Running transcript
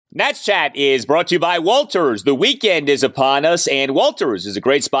Nats Chat is brought to you by Walters. The weekend is upon us, and Walters is a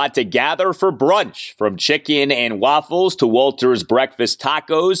great spot to gather for brunch. From chicken and waffles to Walters breakfast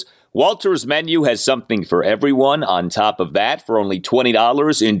tacos, Walters' menu has something for everyone. On top of that, for only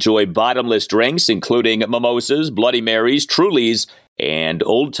 $20, enjoy bottomless drinks, including mimosas, Bloody Marys, Trulies, and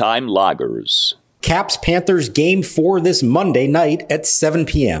old-time lagers. Caps-Panthers Game 4 this Monday night at 7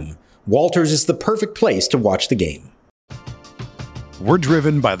 p.m. Walters is the perfect place to watch the game. We're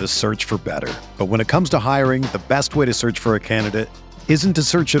driven by the search for better. But when it comes to hiring, the best way to search for a candidate isn't to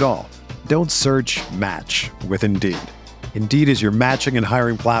search at all. Don't search, match with Indeed. Indeed is your matching and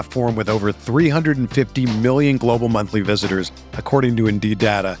hiring platform with over 350 million global monthly visitors, according to Indeed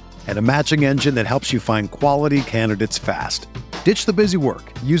data, and a matching engine that helps you find quality candidates fast. Ditch the busy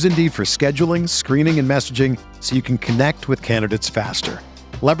work. Use Indeed for scheduling, screening, and messaging so you can connect with candidates faster.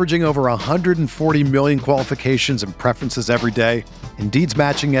 Leveraging over 140 million qualifications and preferences every day, Indeed's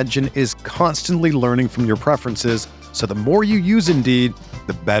matching engine is constantly learning from your preferences, so the more you use Indeed,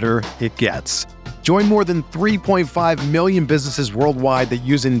 the better it gets. Join more than 3.5 million businesses worldwide that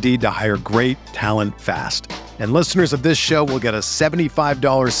use Indeed to hire great talent fast. And listeners of this show will get a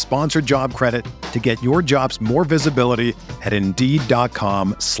 $75 sponsored job credit to get your jobs more visibility at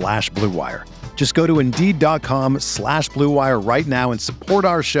Indeed.com/Blue Wire. Just go to Indeed.com/Blue Wire right now and support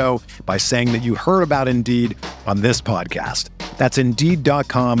our show by saying that you heard about Indeed on this podcast. That's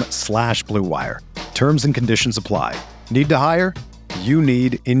Indeed.com/Blue Wire. Terms and conditions apply. Need to hire? You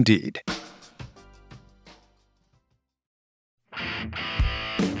need Indeed.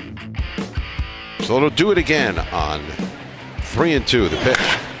 So it'll do it again on 3-2. The pitch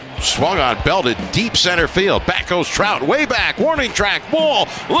swung on, belted deep center field. Back goes Trout, way back, warning track, ball,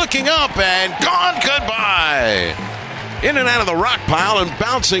 looking up and gone goodbye. In and out of the rock pile and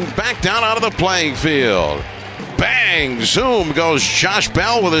bouncing back down onto the playing field. Bang, zoom goes Josh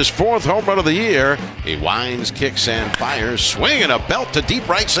Bell with his 4th home run of the year. He winds, kicks, and fires, swinging a belt to deep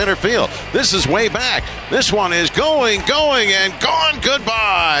right center field. This is way back. This one is going, and gone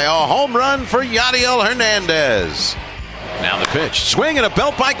goodbye. A home run for Yadiel Hernandez. Now the pitch, swinging a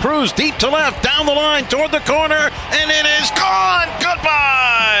belt by Cruz, deep to left, down the line, toward the corner, and it is gone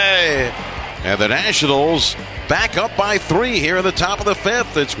goodbye. And the Nationals back up by 3 here in the top of the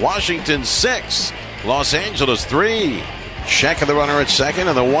 5th. It's Washington 6, Los Angeles 3. Checking the runner at second,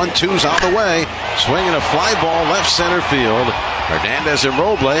 and the 1-2's on the way. Swinging a fly ball left center field. Hernandez and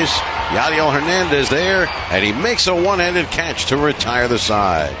Robles. Yadiel Hernandez there, and he makes a one-handed catch to retire the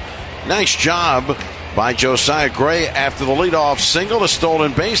side. Nice job by Josiah Gray after the leadoff single. A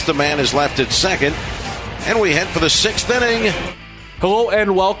stolen base. The man is left at second, and we head for the 6th inning. Hello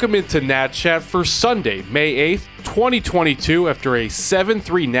and welcome into Nat Chat for Sunday, May 8th, 2022. After a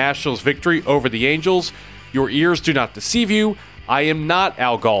 7-3 Nationals victory over the Angels, your ears do not deceive you. I am not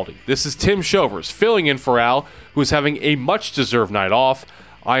Al Galdi. This is Tim Shovers filling in for Al, who is having a much-deserved night off.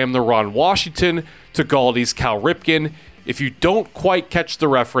 I am the Ron Washington to Galdi's Cal Ripken. If you don't quite catch the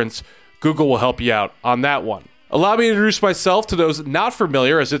reference, Google will help you out on that one. Allow me to introduce myself to those not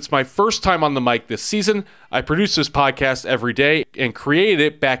familiar, as it's my first time on the mic this season. I produce this podcast every day and created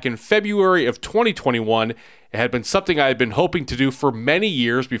it back in February of 2021. It had been something I had been hoping to do for many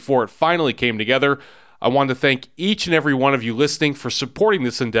years before it finally came together. I want to thank each and every one of you listening for supporting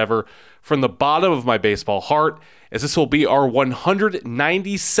this endeavor from the bottom of my baseball heart, as this will be our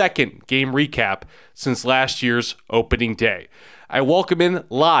 192nd game recap since last year's opening day. I welcome in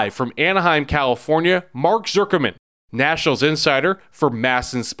live from Anaheim, California, Mark Zuckerman, Nationals insider for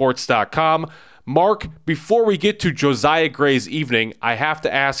MASNsports.com. Mark, before we get to Josiah Gray's evening, I have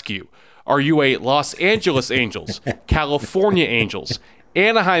to ask you, are you a Los Angeles Angels, California Angels,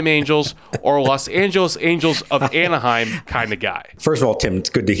 Anaheim Angels, or Los Angeles Angels of Anaheim kind of guy? First of all, Tim, it's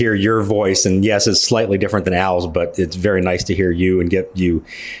good to hear your voice. And yes, it's slightly different than Al's, but it's very nice to hear you and get you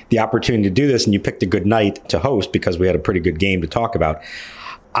the opportunity to do this. And you picked a good night to host because we had a pretty good game to talk about.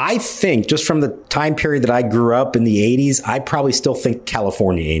 I think just from the time period that I grew up in the 80s, I probably still think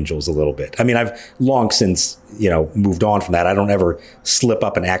California Angels a little bit. I mean, I've long since, moved on from that. I don't ever slip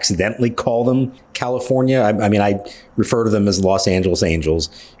up and accidentally call them California. I mean, I refer to them as Los Angeles Angels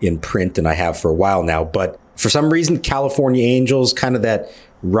in print, and I have for a while now. But for some reason, California Angels, kind of that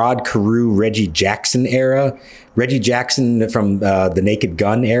Rod Carew, Reggie Jackson era. Reggie Jackson from the Naked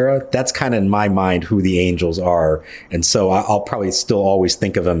Gun era. That's kind of in my mind who the Angels are. And so I'll probably still always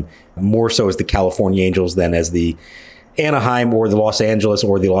think of them more so as the California Angels than as the Anaheim or the Los Angeles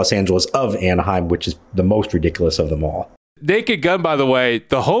of Anaheim, which is the most ridiculous of them all. Naked Gun, by the way,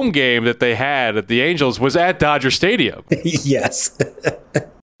 the home game that they had at the Angels was at Dodger Stadium. Yes.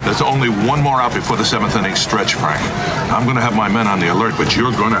 There's only one more out before the 7th inning stretch, Frank. I'm going to have my men on the alert, but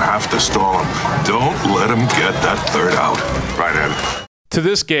you're going to have to stall them. Don't let them get that 3rd out. Right, Ed? To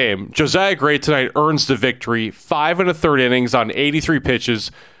this game, Josiah Gray tonight earns the victory. 5 1/3 innings on 83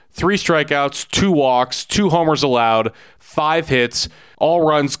 pitches, 3 strikeouts, 2 walks, 2 homers allowed, 5 hits, all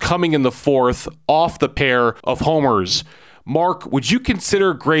runs coming in the 4th off the pair of homers. Mark, would you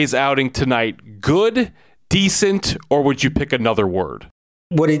consider Gray's outing tonight good, decent, or would you pick another word?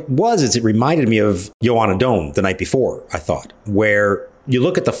 What it was is it reminded me of Joan Adon the night before, I thought, where you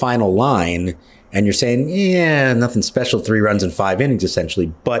look at the final line and you're saying, yeah, nothing special, 3 runs in 5 innings,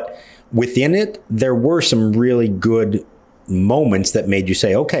 essentially. But within it, there were some really good moments that made you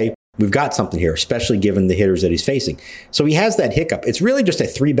say, okay, we've got something here, especially given the hitters that he's facing. So he has that hiccup. It's really just a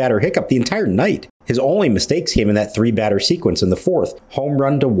 3-batter hiccup the entire night. His only mistakes came in that 3-batter sequence in the 4th. Home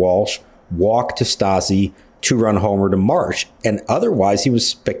run to Walsh, walk to Stassi, 2-run homer to Marsh. And otherwise, he was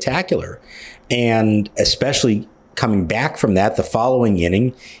spectacular. And especially coming back from that, the following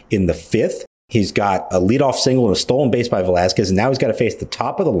inning in the 5th, he's got a leadoff single and a stolen base by Velasquez. And now he's got to face the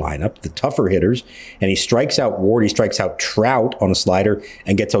top of the lineup, the tougher hitters. And he strikes out Ward. He strikes out Trout on a slider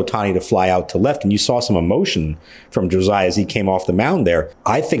and gets Ohtani to fly out to left. And you saw some emotion from Josiah as he came off the mound there.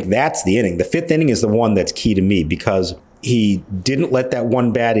 I think that's the inning. The 5th inning is the one that's key to me because he didn't let that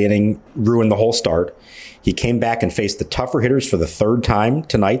one bad inning ruin the whole start. He came back and faced the tougher hitters for the 3rd time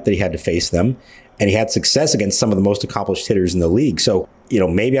tonight that he had to face them. And he had success against some of the most accomplished hitters in the league. So,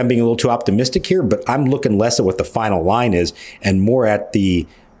 maybe I'm being a little too optimistic here, but I'm looking less at what the final line is and more at the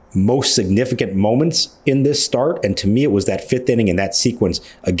most significant moments in this start. And to me, it was that 5th inning and that sequence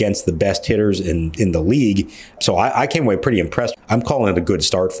against the best hitters in the league. So I came away pretty impressed. I'm calling it a good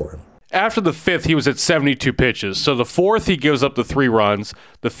start for him. After the 5th, he was at 72 pitches. So the 4th, he gives up the 3 runs.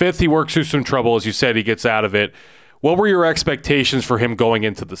 The 5th, he works through some trouble. As you said, he gets out of it. What were your expectations for him going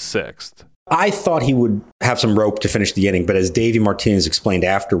into the 6th? I thought he would have some rope to finish the inning, but as Davey Martinez explained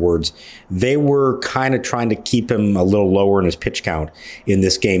afterwards, they were kind of trying to keep him a little lower in his pitch count in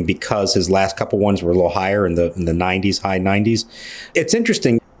this game because his last couple ones were a little higher in the 90s, high 90s. It's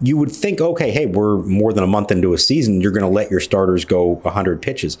interesting. You would think, okay, hey, we're more than a month into a season. You're going to let your starters go 100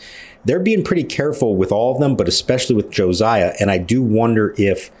 pitches. They're being pretty careful with all of them, but especially with Josiah. And I do wonder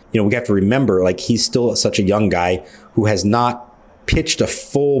if, we have to remember, he's still such a young guy who has not pitched a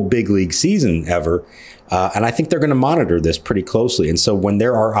full big league season ever. And I think they're going to monitor this pretty closely. And so when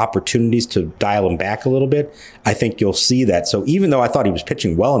there are opportunities to dial him back a little bit, I think you'll see that. So even though I thought he was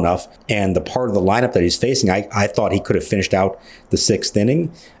pitching well enough and the part of the lineup that he's facing, I thought he could have finished out the 6th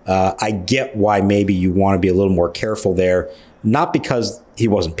inning. I get why maybe you want to be a little more careful there, not because he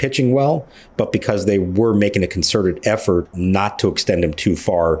wasn't pitching well, but because they were making a concerted effort not to extend him too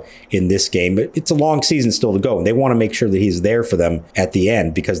far in this game. But it's a long season still to go, and they want to make sure that he's there for them at the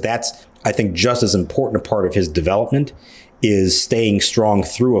end, because that's, I think, just as important a part of his development is staying strong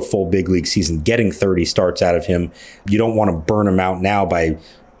through a full big league season, getting 30 starts out of him. You don't want to burn him out now by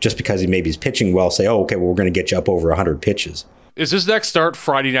just because he maybe is pitching well, say, oh, okay, well, we're going to get you up over 100 pitches. Is his next start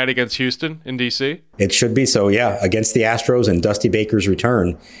Friday night against Houston in D.C.? It should be. So, yeah, against the Astros and Dusty Baker's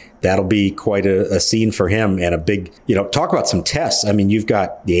return, that'll be quite a scene for him and a big, talk about some tests. I mean, you've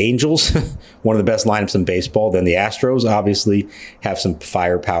got the Angels, one of the best lineups in baseball. Then the Astros obviously have some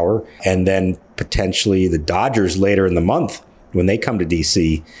firepower. And then potentially the Dodgers later in the month when they come to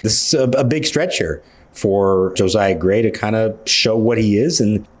D.C. This is a big stretch here for Josiah Gray to kind of show what he is.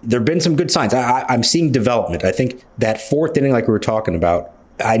 And there have been some good signs. I'm seeing development. I think that 4th inning, like we were talking about,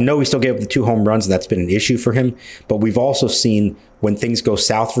 I know he still gave up the 2 home runs, and that's been an issue for him. But we've also seen when things go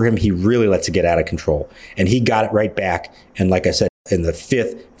south for him, he really lets it get out of control. And he got it right back. And like I said, in the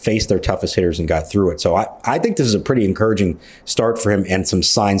 5th, faced their toughest hitters and got through it. So I think this is a pretty encouraging start for him and some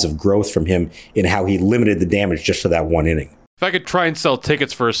signs of growth from him in how he limited the damage just to that 1 inning. If I could try and sell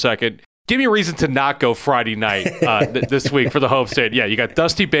tickets for a second, give me a reason to not go Friday night this week for the homestand. Yeah, you got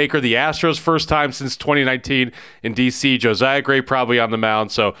Dusty Baker, the Astros' first time since 2019 in D.C. Josiah Gray probably on the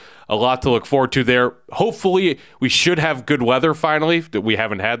mound, so a lot to look forward to there. Hopefully, we should have good weather finally that we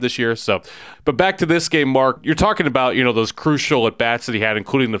haven't had this year. So, but back to this game, Mark. You're talking about those crucial at bats that he had,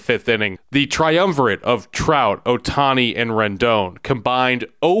 including the 5th inning. The triumvirate of Trout, Ohtani, and Rendon combined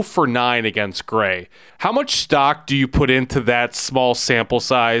 0 for 9 against Gray. How much stock do you put into that small sample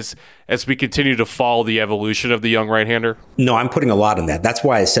size as we continue to follow the evolution of the young right-hander? No, I'm putting a lot in that. That's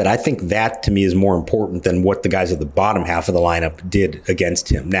why I said I think that to me is more important than what the guys at the bottom half of the lineup did against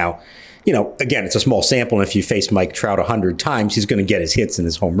him. Now, again, it's a small sample, and if you face Mike Trout 100 times, he's going to get his hits and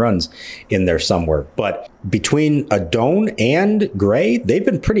his home runs in there somewhere. But between Adon and Gray, they've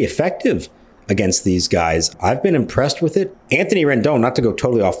been pretty effective against these guys. I've been impressed with it. Anthony Rendon, not to go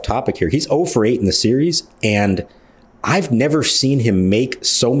totally off topic here, he's 0 for 8 in the series, and I've never seen him make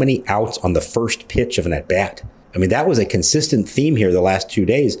so many outs on the first pitch of an at-bat. I mean, that was a consistent theme here the last 2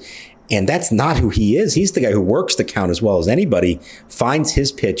 days, and that's not who he is. He's the guy who works the count as well as anybody, finds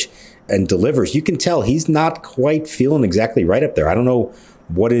his pitch and delivers. You can tell he's not quite feeling exactly right up there. I don't know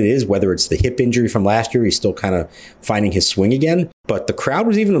what it is, whether it's the hip injury from last year, he's still kind of finding his swing again. But the crowd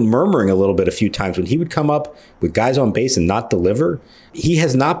was even murmuring a little bit a few times when he would come up with guys on base and not deliver. He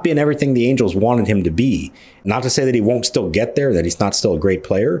has not been everything the Angels wanted him to be. Not to say that he won't still get there, that he's not still a great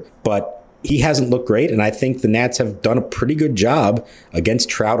player, but he hasn't looked great. And I think the Nats have done a pretty good job against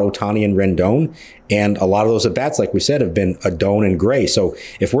Trout, Ohtani, and Rendon. And a lot of those at-bats, like we said, have been Adon and Gray. So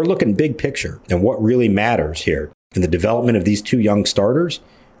if we're looking big picture and what really matters here, in the development of these two young starters,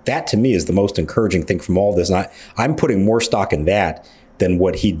 that to me is the most encouraging thing from all of this. And I'm putting more stock in that than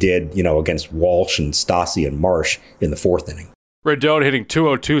what he did, against Walsh and Stassi and Marsh in the fourth inning. Rendon hitting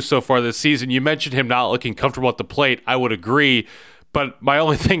 .202 so far this season. You mentioned him not looking comfortable at the plate. I would agree. But my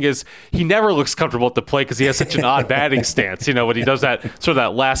only thing is he never looks comfortable at the plate because he has such an odd batting stance, when he does that sort of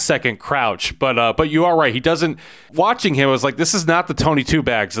that last second crouch. But you are right. He doesn't. Watching him, I was like, this is not the Tony Two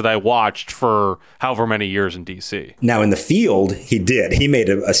Bags that I watched for however many years in DC. Now in the field, he did. He made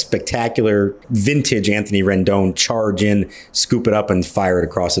a spectacular vintage Anthony Rendon charge in, scoop it up, and fire it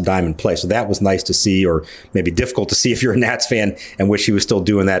across the diamond play. So that was nice to see, or maybe difficult to see if you're a Nats fan and wish he was still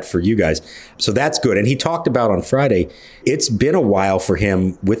doing that for you guys. So that's good. And he talked about on Friday, it's been a while for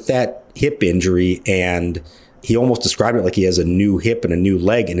him with that hip injury, and he almost described it like he has a new hip and a new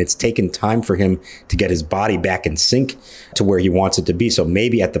leg, and it's taken time for him to get his body back in sync to where he wants it to be. So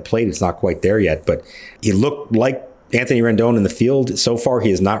maybe at the plate it's not quite there yet, but he looked like Anthony Rendon in the field. So far he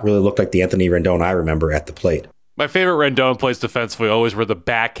has not really looked like the Anthony Rendon I remember at the plate. My favorite Rendon plays defensively always were the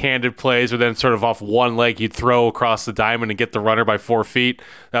backhanded plays, where then sort of off one leg he'd throw across the diamond and get the runner by 4 feet.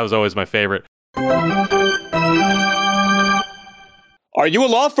 That was always my favorite. Are you a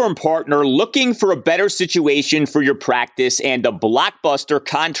law firm partner looking for a better situation for your practice and a blockbuster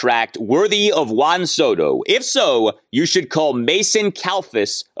contract worthy of Juan Soto? If so, you should call Mason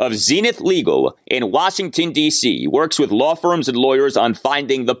Kalfas of Zenith Legal in Washington, D.C. He works with law firms and lawyers on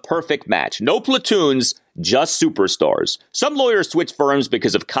finding the perfect match. No platoons, just superstars. Some lawyers switch firms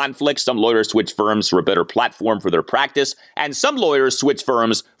because of conflicts. Some lawyers switch firms for a better platform for their practice. And some lawyers switch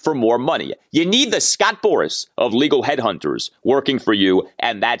firms for more money. You need the Scott Boras of legal headhunters working for you,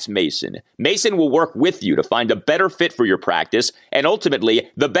 and that's Mason. Mason will work with you to find a better fit for your practice and ultimately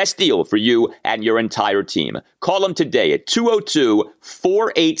the best deal for you and your entire team. Call him today at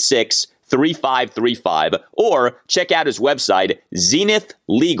 202-486-3535 or check out his website,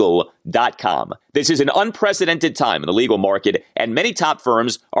 zenithlegal.com. This is an unprecedented time in the legal market, and many top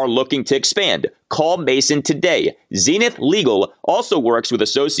firms are looking to expand. Call Mason today. Zenith Legal also works with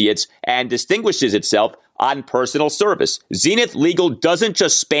associates and distinguishes itself on personal service. Zenith Legal doesn't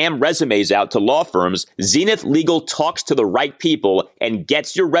just spam resumes out to law firms. Zenith Legal talks to the right people and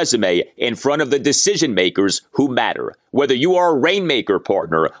gets your resume in front of the decision makers who matter. Whether you are a Rainmaker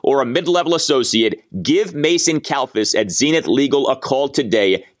partner or a mid-level associate, give Mason Kalfas at Zenith Legal a call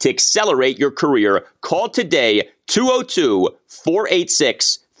today to accelerate your career. Call today,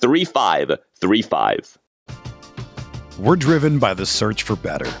 202-486-3535. We're driven by the search for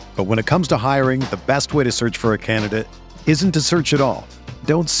better. But when it comes to hiring, the best way to search for a candidate isn't to search at all.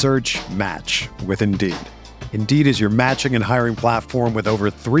 Don't search, match with Indeed. Indeed is your matching and hiring platform with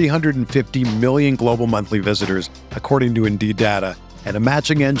over 350 million global monthly visitors, according to Indeed data, and a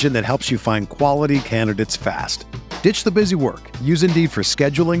matching engine that helps you find quality candidates fast. Ditch the busy work. Use Indeed for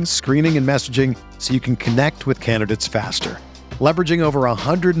scheduling, screening, and messaging so you can connect with candidates faster. Leveraging over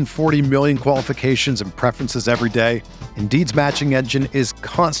 140 million qualifications and preferences every day, Indeed's matching engine is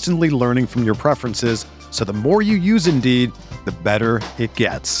constantly learning from your preferences, so the more you use Indeed, the better it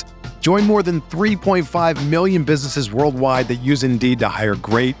gets. Join more than 3.5 million businesses worldwide that use Indeed to hire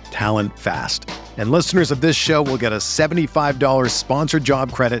great talent fast. And listeners of this show will get a $75 sponsored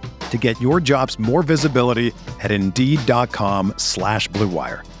job credit to get your jobs more visibility at Indeed.com/Blue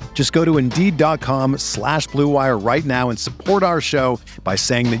Wire. Just go to Indeed.com/Blue Wire right now and support our show by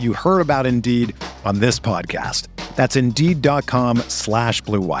saying that you heard about Indeed on this podcast. That's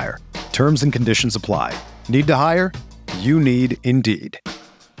Indeed.com/Blue Wire. Terms and conditions apply. Need to hire? You need Indeed.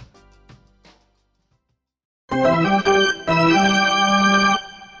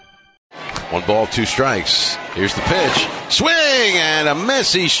 One ball, two strikes. Here's the pitch. Swing and a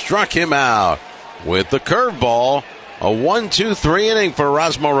miss. He struck him out with the curveball. A 1-2-3 inning for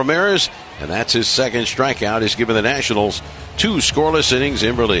Erasmo Ramirez, and that's his second strikeout. He's given the Nationals 2 scoreless innings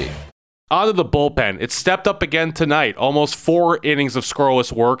in relief. On to the bullpen. It stepped up again tonight. Almost 4 innings of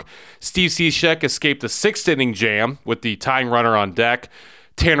scoreless work. Steve Cishek escaped a 6th-inning jam with the tying runner on deck.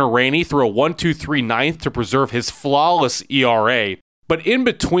 Tanner Rainey threw a 1-2-3 ninth to preserve his flawless ERA. But in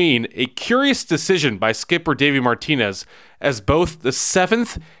between, a curious decision by skipper Davey Martinez, as both the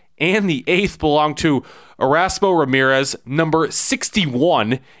 7th and the 8th belong to Erasmo Ramirez, number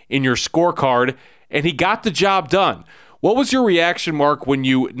 61 in your scorecard, and he got the job done. What was your reaction, Mark, when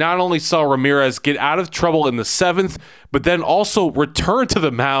you not only saw Ramirez get out of trouble in the 7th, but then also return to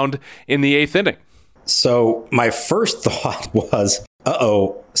the mound in the 8th inning? So my first thought was,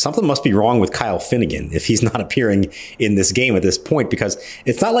 something must be wrong with Kyle Finnegan if he's not appearing in this game at this point, because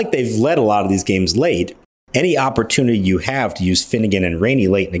it's not like they've led a lot of these games late. Any opportunity you have to use Finnegan and Rainey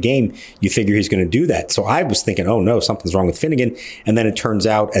late in the game, you figure he's going to do that. So I was thinking, oh no, something's wrong with Finnegan. And then it turns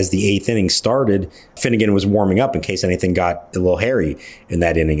out as the 8th inning started, Finnegan was warming up in case anything got a little hairy in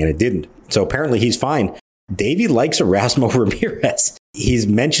that inning, and it didn't. So apparently he's fine. Davey likes Erasmo Ramirez. He's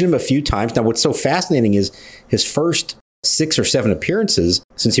mentioned him a few times. Now, what's so fascinating is his first 6 or 7 appearances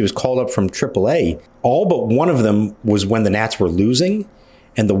since he was called up from AAA, all but one of them was when the Nats were losing.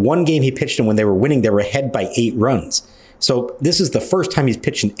 And the one game he pitched in when they were winning, they were ahead by 8 runs. So this is the first time he's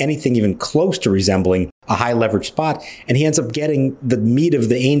pitched in anything even close to resembling a high leverage spot. And he ends up getting the meat of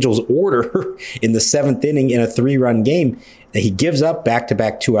the Angels' order in the 7th inning in a 3-run game. He gives up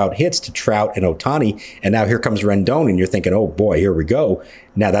back-to-back 2-out hits to Trout and Ohtani. And now here comes Rendon, and you're thinking, oh boy, here we go.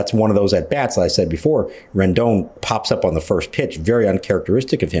 Now that's one of those at-bats, like I said before. Rendon pops up on the first pitch, very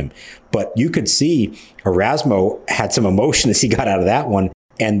uncharacteristic of him. But you could see Erasmo had some emotion as he got out of that one,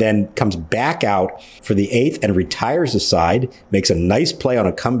 and then comes back out for the 8th and retires the side, makes a nice play on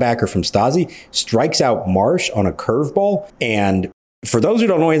a comebacker from Stassi, strikes out Marsh on a curveball. And for those who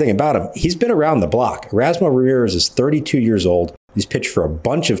don't know anything about him, he's been around the block. Erasmo Ramirez is 32 years old. He's pitched for a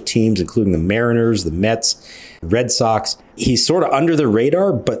bunch of teams, including the Mariners, the Mets, Red Sox. He's sort of under the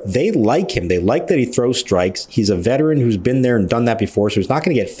radar, but they like him. They like that he throws strikes. He's a veteran who's been there and done that before, so he's not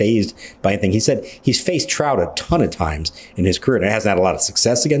going to get fazed by anything. He said he's faced Trout a ton of times in his career, and it hasn't had a lot of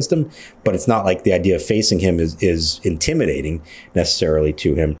success against him, but it's not like the idea of facing him is intimidating necessarily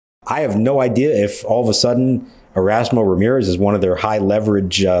to him. I have no idea if all of a sudden Erasmo Ramirez is one of their high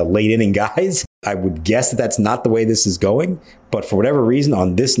leverage late inning guys. I would guess that that's not the way this is going. But for whatever reason,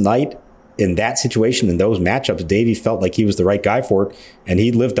 on this night, in that situation, in those matchups, Davey felt like he was the right guy for it, and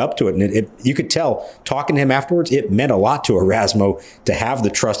he lived up to it. And you could tell, talking to him afterwards, it meant a lot to Erasmo to have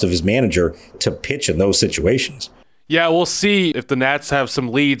the trust of his manager to pitch in those situations. Yeah, we'll see if the Nats have some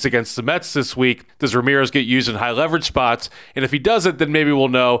leads against the Mets this week. Does Ramirez get used in high leverage spots? And if he doesn't, then maybe we'll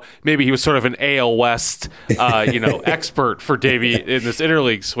know. Maybe he was sort of an AL West, expert for Davey in this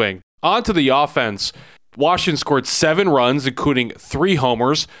interleague swing. On to the offense. Washington scored 7 runs, including 3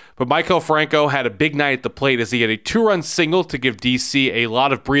 homers, but Maikel Franco had a big night at the plate as he had a 2-run single to give DC a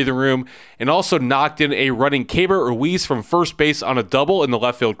lot of breathing room and also knocked in a running Keibert Ruiz from first base on a double in the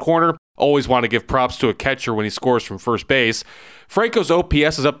left field corner. Always want to give props to a catcher when he scores from first base. Franco's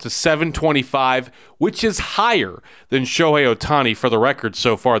OPS is up to 725, which is higher than Shohei Ohtani for the record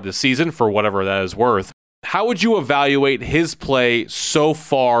so far this season, for whatever that is worth. How would you evaluate his play so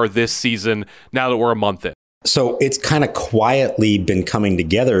far this season now that we're a month in? So it's kind of quietly been coming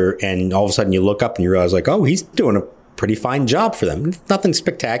together, and all of a sudden you look up and you realize, like, oh, he's doing a pretty fine job for them. Nothing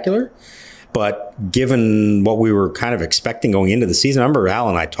spectacular, but given what we were kind of expecting going into the season, I remember Al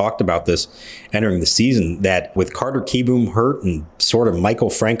and I talked about this entering the season, that with Carter Kieboom hurt and sort of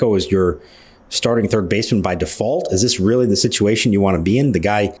Maikel Franco as your starting third baseman by default, is this really the situation you want to be in? The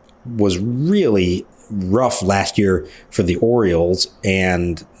guy was really rough last year for the Orioles,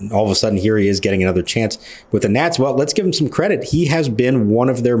 and all of a sudden here he is getting another chance with the Nats. Well, let's give him some credit. He has been one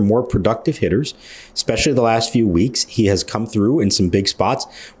of their more productive hitters, especially the last few weeks. He has come through in some big spots.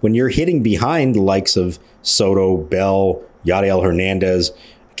 When you're hitting behind the likes of Soto, Bell, Yadiel Hernandez,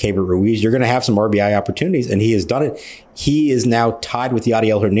 Keibert Ruiz, you're going to have some RBI opportunities, and he has done it. He is now tied with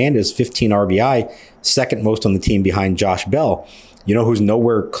Yadiel Hernandez, 15 RBI, second most on the team behind Josh Bell. You know who's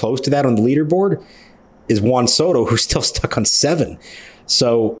nowhere close to that on the leaderboard? Is Juan Soto, who's still stuck on 7.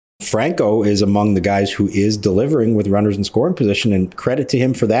 So Franco is among the guys who is delivering with runners in scoring position, and credit to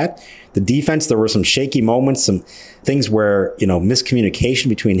him for that. The defense, there were some shaky moments, some things where, miscommunication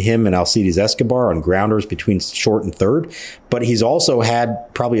between him and Alcides Escobar on grounders between short and third. But he's also had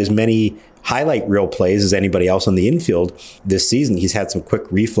probably as many highlight reel plays as anybody else on the infield this season. He's had some quick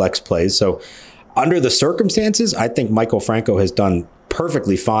reflex plays. So under the circumstances, I think Maikel Franco has done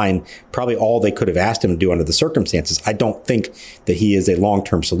perfectly fine, probably all they could have asked him to do under the circumstances. I don't think that he is a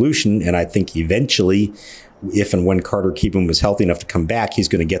long-term solution, and I think eventually if and when Carter Kieboom was healthy enough to come back, he's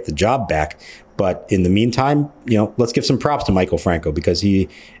going to get the job back. But in the meantime, let's give some props to Maikel Franco, because he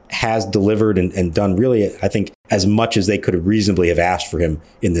has delivered and done really, I think, as much as they could have reasonably have asked for him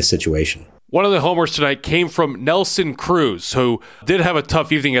in this situation. One of the homers tonight came from Nelson Cruz, who did have a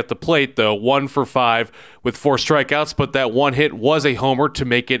tough evening at the plate, though, 1 for 5 with 4 strikeouts, but that one hit was a homer to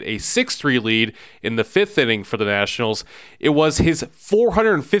make it a 6-3 lead in the 5th inning for the Nationals. It was his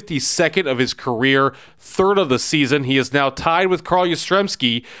 452nd of his career, 3rd of the season. He is now tied with Carl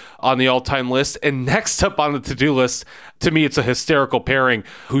Yastrzemski on the all-time list, and next up on the to-do list, to me, it's a hysterical pairing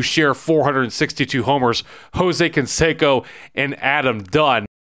who share 462 homers, Jose Canseco and Adam Dunn.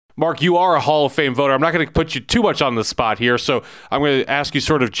 Mark, you are a Hall of Fame voter. I'm not going to put you too much on the spot here, so I'm going to ask you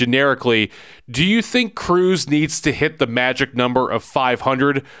sort of generically, do you think Cruz needs to hit the magic number of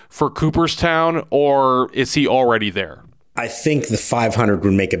 500 for Cooperstown, or is he already there? I think the 500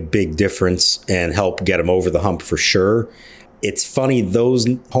 would make a big difference and help get him over the hump for sure. It's funny, those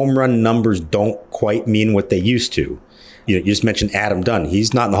home run numbers don't quite mean what they used to. You just mentioned Adam Dunn.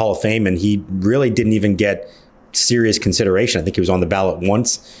 He's not in the Hall of Fame, and he really didn't even get serious consideration. I think he was on the ballot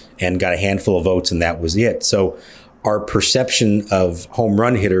once and got a handful of votes, and that was it. So our perception of home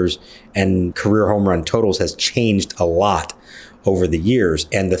run hitters and career home run totals has changed a lot over the years.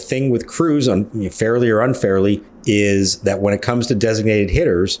 And the thing with Cruz, fairly or unfairly, is that when it comes to designated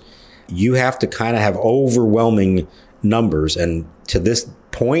hitters, you have to kind of have overwhelming numbers. And to this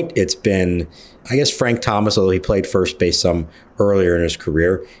point, it's been, I guess, Frank Thomas, although he played first base some earlier in his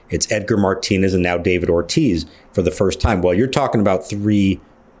career. It's Edgar Martinez and now David Ortiz for the first time. Well, you're talking about 3,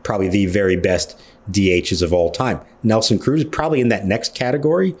 probably the very best DHs of all time. Nelson Cruz is probably in that next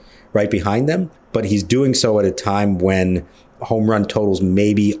category right behind them, but he's doing so at a time when home run totals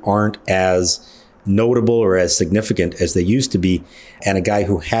maybe aren't as notable or as significant as they used to be. And a guy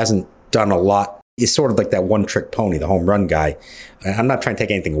who hasn't done a lot is sort of like that one-trick pony, the home run guy. I'm not trying to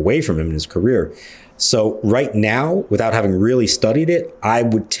take anything away from him in his career. So right now, without having really studied it, I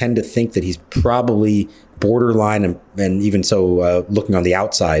would tend to think that he's probably borderline and even so looking on the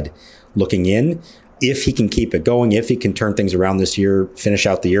outside, looking in. If he can keep it going, if he can turn things around this year, finish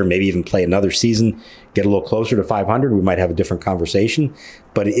out the year, maybe even play another season, get a little closer to 500, we might have a different conversation.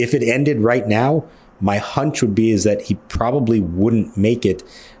 But if it ended right now, my hunch would be is that he probably wouldn't make it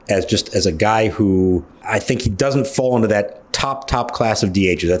as a guy who, I think he doesn't fall into that top class of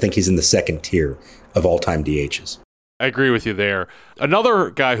DHs. I think he's in the second tier of all-time DHs. I agree with you there. Another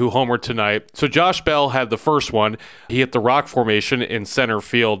guy who homered tonight, so Josh Bell had the first one. He hit the rock formation in center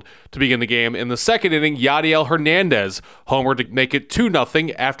field to begin the game. In the second inning, Yadiel Hernandez homered to make it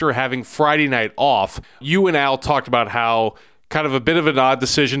 2-0 after having Friday night off. You and Al talked about how kind of a bit of an odd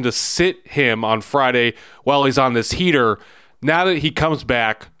decision to sit him on Friday while he's on this heater. Now that he comes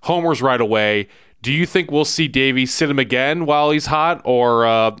back, homers right away, do you think we'll see Davey sit him again while he's hot, or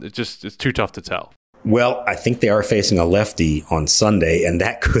it's too tough to tell? Well, I think they are facing a lefty on Sunday, and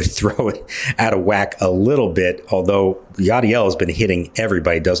that could throw it out of whack a little bit, although Yadiel has been hitting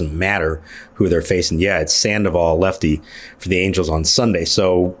everybody. Doesn't matter who they're facing. Yeah, it's Sandoval, lefty, for the Angels on Sunday,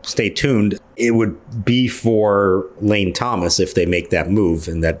 so stay tuned. It would be for Lane Thomas if they make that move,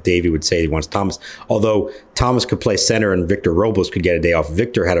 and that Davey would say he wants Thomas, although Thomas could play center and Victor Robles could get a day off.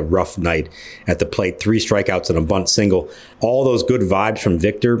 Victor had a rough night at the plate, 3 strikeouts and a bunt single. All those good vibes from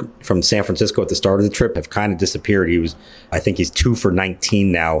Victor from San Francisco at the start of the trip have kind of disappeared. I think he's 2 for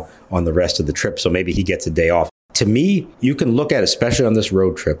 19 now on the rest of the trip, so maybe he gets a day off. To me, you can look at, especially on this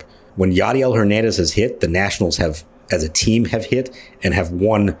road trip, when Yadiel Hernandez has hit, the Nationals have, as a team, have hit and have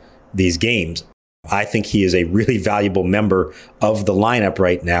won these games. I think he is a really valuable member of the lineup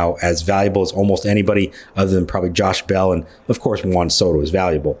right now, as valuable as almost anybody other than probably Josh Bell, and of course Juan Soto is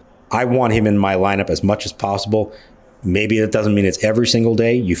valuable. I want him in my lineup as much as possible. Maybe that doesn't mean it's every single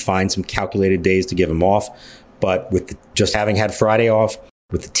day. You find some calculated days to give him off, but with just having had Friday off,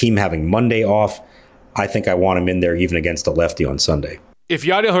 with the team having Monday off, I think I want him in there even against a lefty on Sunday. If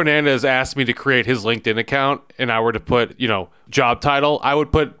Yadiel Hernandez asked me to create his LinkedIn account and I were to put, job title, I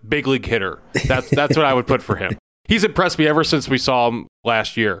would put big league hitter. That's what I would put for him. He's impressed me ever since we saw him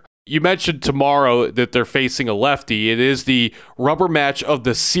last year. You mentioned tomorrow that they're facing a lefty. It is the rubber match of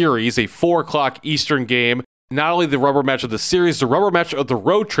the series, a 4:00 Eastern game. Not only the rubber match of the series, the rubber match of the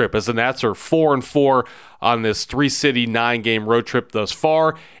road trip, as the Nats are 4-4 on this 3-city, 9-game road trip thus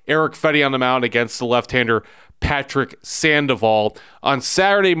far. Eric Fedde on the mound against the left-hander Patrick Sandoval. On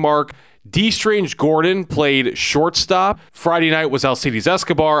Saturday, Mark, D. Strange Gordon played shortstop. Friday night was Alcides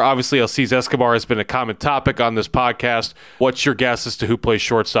Escobar. Obviously, Alcides Escobar has been a common topic on this podcast. What's your guess as to who plays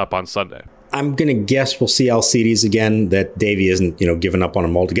shortstop on Sunday? I'm going to guess we'll see Alcides again, that Davey isn't, giving up on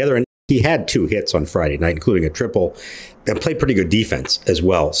him altogether. And he had 2 hits on Friday night, including a triple, and played pretty good defense as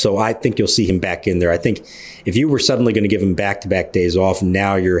well. So I think you'll see him back in there. I think if you were suddenly going to give him back-to-back days off,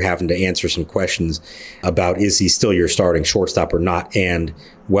 now you're having to answer some questions about, is he still your starting shortstop or not? And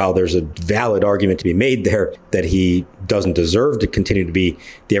while there's a valid argument to be made there that he doesn't deserve to continue to be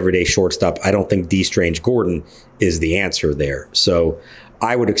the everyday shortstop, I don't think D. Strange Gordon is the answer there. So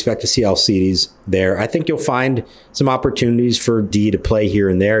I would expect to see Alcides there. I think you'll find some opportunities for D to play here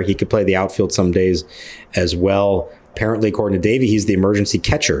and there. He could play the outfield some days as well. Apparently, according to Davey, he's the emergency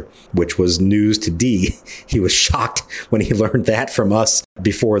catcher, which was news to D. He was shocked when he learned that from us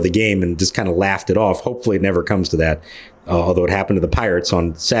before the game and just kind of laughed it off. Hopefully it never comes to that, although it happened to the Pirates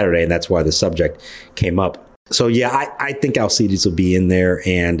on Saturday, and that's why the subject came up. So, yeah, I think Alcides will be in there.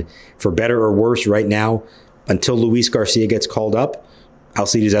 And for better or worse, right now, until Luis Garcia gets called up,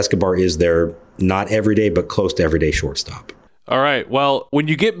 Alcides Escobar is their not everyday, but close to everyday shortstop. All right. Well, when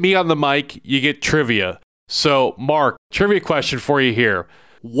you get me on the mic, you get trivia. So, Mark, trivia question for you here.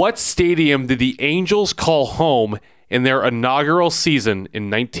 What stadium did the Angels call home in their inaugural season in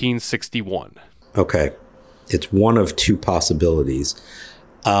 1961? Okay. It's one of 2 possibilities.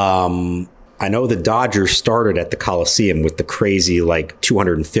 I know the Dodgers started at the Coliseum with the crazy,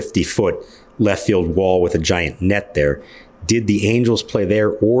 250-foot left field wall with a giant net there. Did the Angels play there,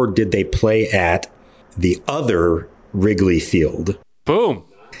 or did they play at the other Wrigley Field? Boom.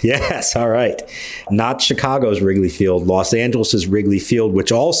 Yes, all right. Not Chicago's Wrigley Field, Los Angeles' Wrigley Field,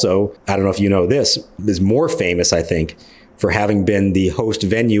 which also, I don't know if you know this, is more famous, I think, for having been the host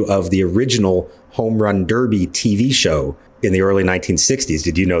venue of the original Home Run Derby TV show in the early 1960s.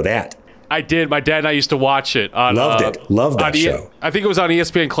 Did you know that? I did. My dad and I used to watch it. Loved it. Loved that show. I think it was on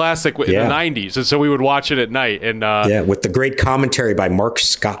ESPN Classic in the 90s, and so we would watch it at night. And with the great commentary by Mark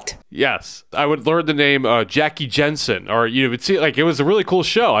Scott. Yes, I would learn the name Jackie Jensen, or you would see it was a really cool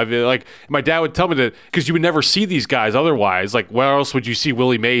show. I mean, my dad would tell me that because you would never see these guys otherwise. Where else would you see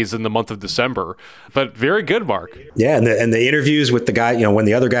Willie Mays in the month of December? But very good, Mark. Yeah, and the interviews with the guy, when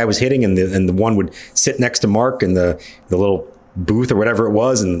the other guy was hitting, and the one would sit next to Mark in the little booth or whatever it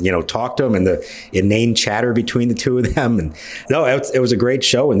was, and talk to him, and the inane chatter between the two of them. And no, it was a great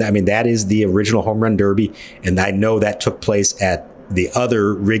show. And I mean, that is the original Home Run Derby, and I know that took place at the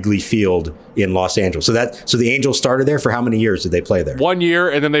other Wrigley Field in Los Angeles. So the Angels started there. For how many years did they play there? 1 year,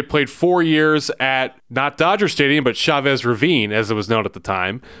 and then they played 4 years at not Dodger Stadium, but Chavez Ravine, as it was known at the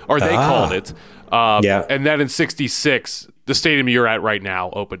time, or they called it. And then in '66, the stadium you're at right now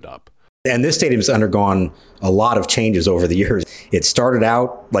opened up. And this stadium's undergone a lot of changes over the years. It started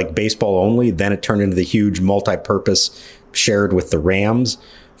out like baseball only, then it turned into the huge multi-purpose shared with the Rams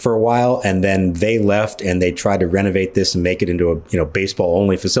for a while, and then they left and they tried to renovate this and make it into a baseball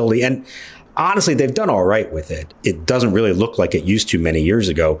only facility. And honestly, they've done all right with it. It doesn't really look like it used to many years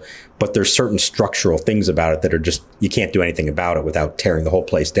ago, but there's certain structural things about it that are just, you can't do anything about it without tearing the whole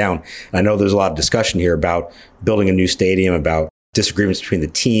place down. And I know there's a lot of discussion here about building a new stadium, about disagreements between the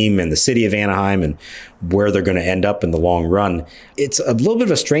team and the city of Anaheim and where they're going to end up in the long run. It's a little bit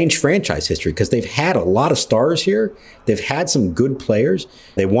of a strange franchise history because they've had a lot of stars here. They've had some good players.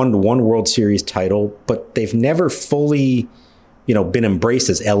 They won one World Series title, but they've never fully, been embraced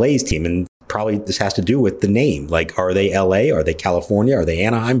as LA's team. And probably this has to do with the name. Are they LA? Are they California? Are they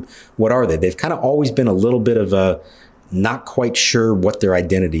Anaheim? What are they? They've kind of always been a little bit of a not quite sure what their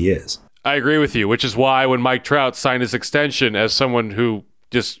identity is. I agree with you, which is why when Mike Trout signed his extension, as someone who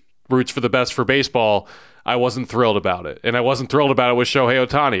just roots for the best for baseball, I wasn't thrilled about it. And I wasn't thrilled about it with Shohei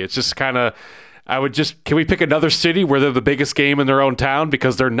Ohtani. It's just kind of, can we pick another city where they're the biggest game in their own town?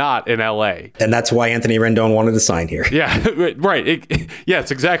 Because they're not in LA. And that's why Anthony Rendon wanted to sign here. Yeah, right.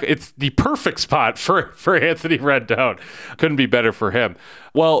 Yes, exactly. It's the perfect spot for Anthony Rendon. Couldn't be better for him.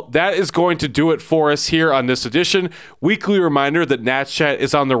 Well, that is going to do it for us here on this edition. Weekly reminder that Nats Chat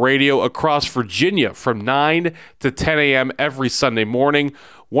is on the radio across Virginia from 9 to 10 a.m. every Sunday morning.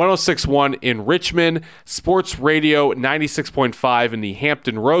 106.1 in Richmond, Sports Radio 96.5 in the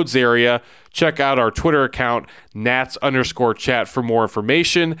Hampton Roads area. Check out our Twitter account, Nats_chat, for more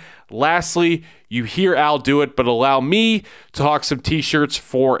information. Lastly, you hear Al do it, but allow me to hawk some t-shirts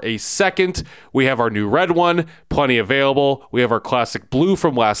for a second. We have our new red one, plenty available. We have our classic blue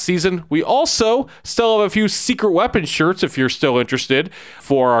from last season. We also still have a few Secret Weapon shirts if you're still interested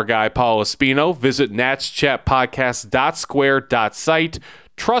for our guy Paolo Espino. Visit natschatpodcast.square.site.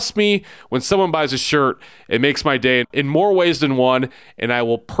 Trust me, when someone buys a shirt, it makes my day in more ways than one, and I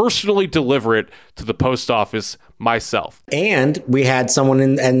will personally deliver it to the post office myself. And we had someone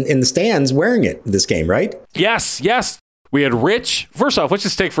in the stands wearing it this game, right? Yes. We had Rich. First off, let's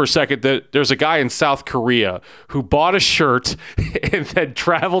just take for a second that there's a guy in South Korea who bought a shirt and then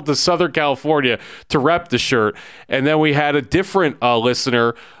traveled to Southern California to rep the shirt. And then we had a different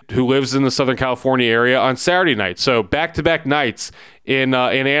listener who lives in the Southern California area on Saturday night. So back-to-back nights in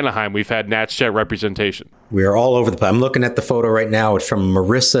Anaheim, we've had Nats Chat representation. We are all over the place. I'm looking at the photo right now. It's from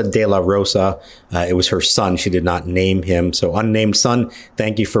Marissa De La Rosa. It was her son. She did not name him. So unnamed son,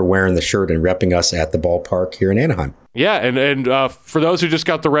 thank you for wearing the shirt and repping us at the ballpark here in Anaheim. Yeah, and for those who just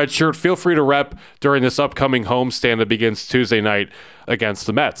got the red shirt, feel free to rep during this upcoming homestand that begins Tuesday night against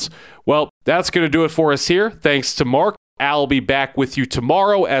the Mets. Well, that's going to do it for us here. Thanks to Mark. Al will be back with you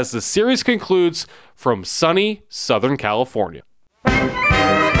tomorrow as the series concludes from sunny Southern California.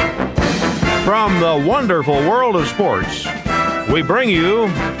 From the wonderful world of sports, we bring you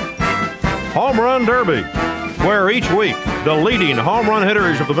Home Run Derby, where each week the leading home run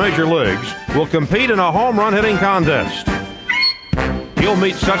hitters of the major leagues will compete in a home run hitting contest. You'll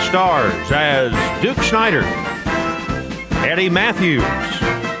meet such stars as Duke Snider, Eddie Matthews,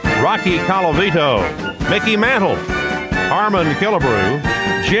 Rocky Colavito, Mickey Mantle, Harmon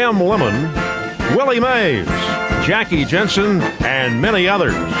Killebrew, Jim Lemon, Willie Mays, Jackie Jensen, and many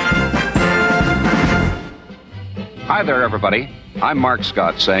others. Hi there, everybody. I'm Mark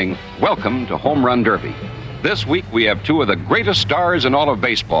Scott saying, welcome to Home Run Derby. This week we have two of the greatest stars in all of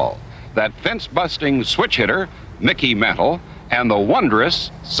baseball, that fence-busting switch hitter, Mickey Mantle, and the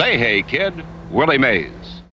wondrous Say Hey Kid, Willie Mays.